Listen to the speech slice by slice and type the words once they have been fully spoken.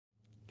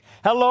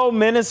Hello,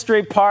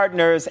 ministry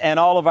partners and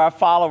all of our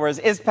followers.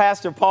 It's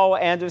Pastor Paul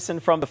Anderson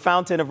from the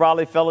Fountain of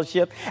Raleigh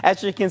Fellowship.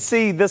 As you can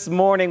see this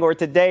morning or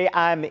today,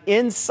 I'm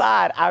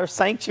inside our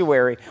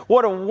sanctuary.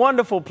 What a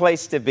wonderful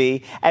place to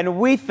be. And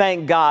we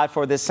thank God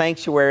for this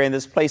sanctuary and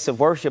this place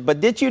of worship. But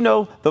did you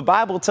know the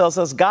Bible tells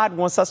us God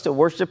wants us to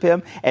worship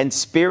him in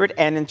spirit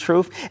and in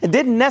truth? It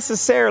didn't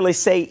necessarily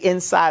say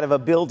inside of a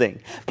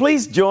building.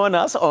 Please join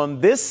us on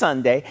this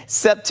Sunday,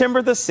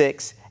 September the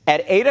 6th,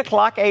 at 8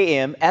 o'clock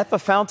a.m. at the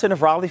Fountain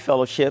of Raleigh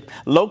Fellowship,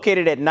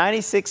 located at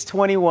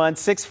 9621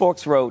 Six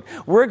Forks Road.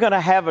 We're going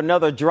to have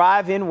another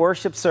drive-in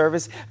worship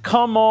service.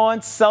 Come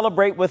on,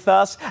 celebrate with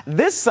us.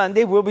 This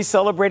Sunday, we'll be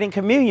celebrating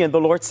communion,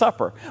 the Lord's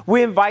Supper.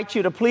 We invite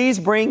you to please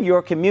bring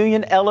your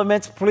communion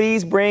elements.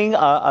 Please bring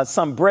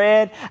some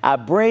bread,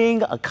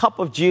 bring a cup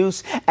of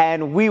juice,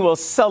 and we will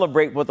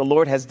celebrate what the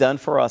Lord has done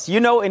for us. You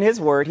know, in his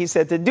word, he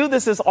said to do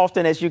this as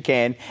often as you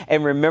can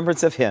in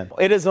remembrance of him.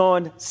 It is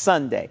on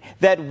Sunday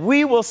that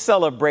we will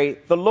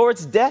celebrate the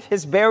Lord's death,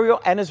 his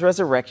burial, and his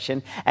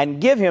resurrection, and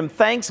give him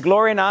thanks,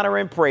 glory, and honor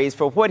and praise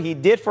for what he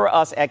did for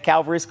us at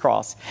Calvary's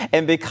cross.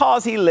 And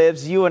because he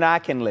lives, you and I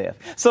can live.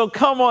 So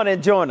come on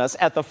and join us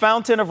at the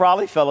Fountain of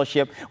Raleigh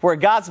Fellowship, where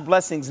God's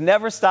blessings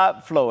never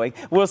stop flowing.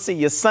 We'll see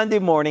you Sunday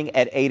morning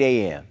at 8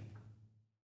 a.m.